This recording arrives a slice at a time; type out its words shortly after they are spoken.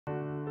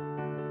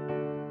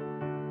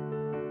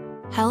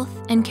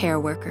Health and care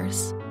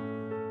workers.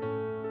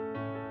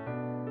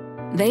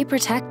 They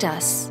protect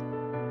us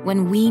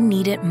when we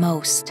need it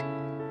most.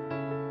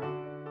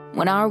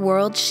 When our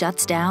world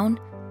shuts down,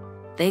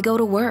 they go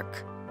to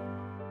work.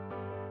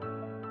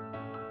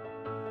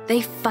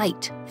 They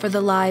fight for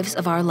the lives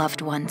of our loved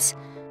ones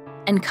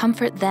and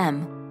comfort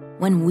them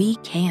when we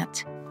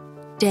can't.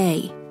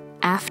 Day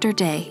after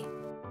day,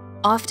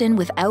 often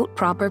without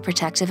proper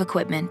protective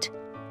equipment.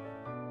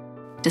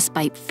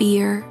 Despite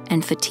fear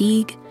and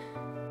fatigue,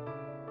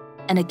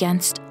 and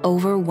against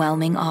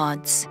overwhelming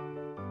odds.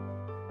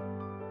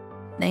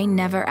 They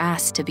never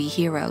asked to be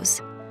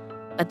heroes,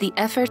 but the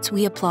efforts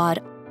we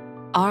applaud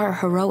are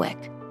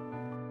heroic.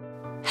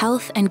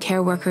 Health and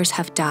care workers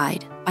have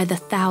died by the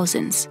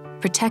thousands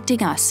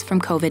protecting us from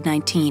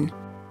COVID-19,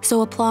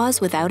 so applause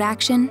without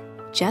action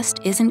just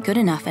isn't good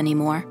enough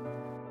anymore.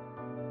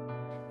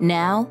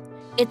 Now,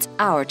 it's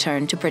our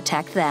turn to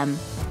protect them.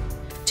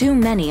 Too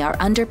many are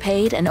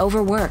underpaid and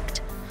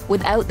overworked,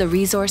 without the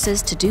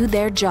resources to do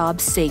their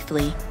jobs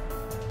safely.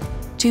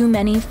 Too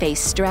many face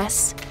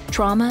stress,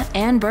 trauma,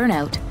 and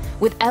burnout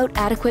without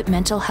adequate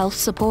mental health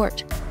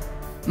support.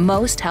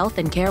 Most health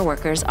and care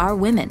workers are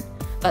women,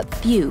 but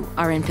few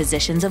are in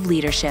positions of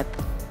leadership.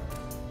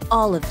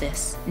 All of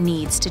this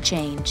needs to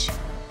change.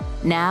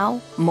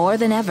 Now, more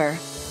than ever,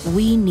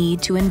 we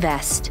need to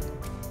invest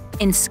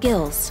in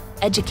skills,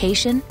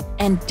 education,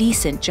 and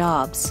decent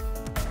jobs,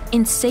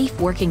 in safe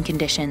working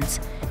conditions,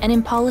 and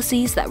in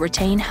policies that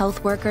retain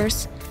health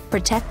workers,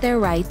 protect their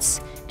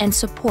rights, and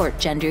support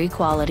gender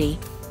equality.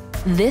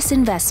 This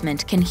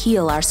investment can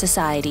heal our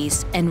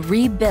societies and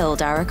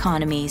rebuild our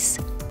economies.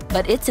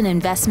 But it's an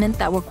investment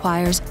that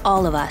requires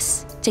all of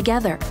us,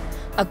 together,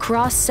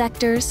 across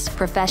sectors,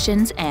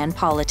 professions, and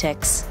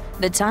politics.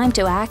 The time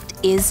to act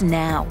is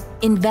now.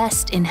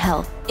 Invest in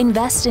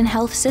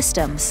health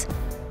systems.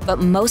 But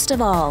most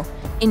of all,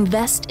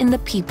 invest in the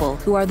people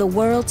who are the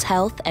world's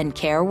health and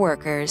care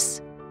workers.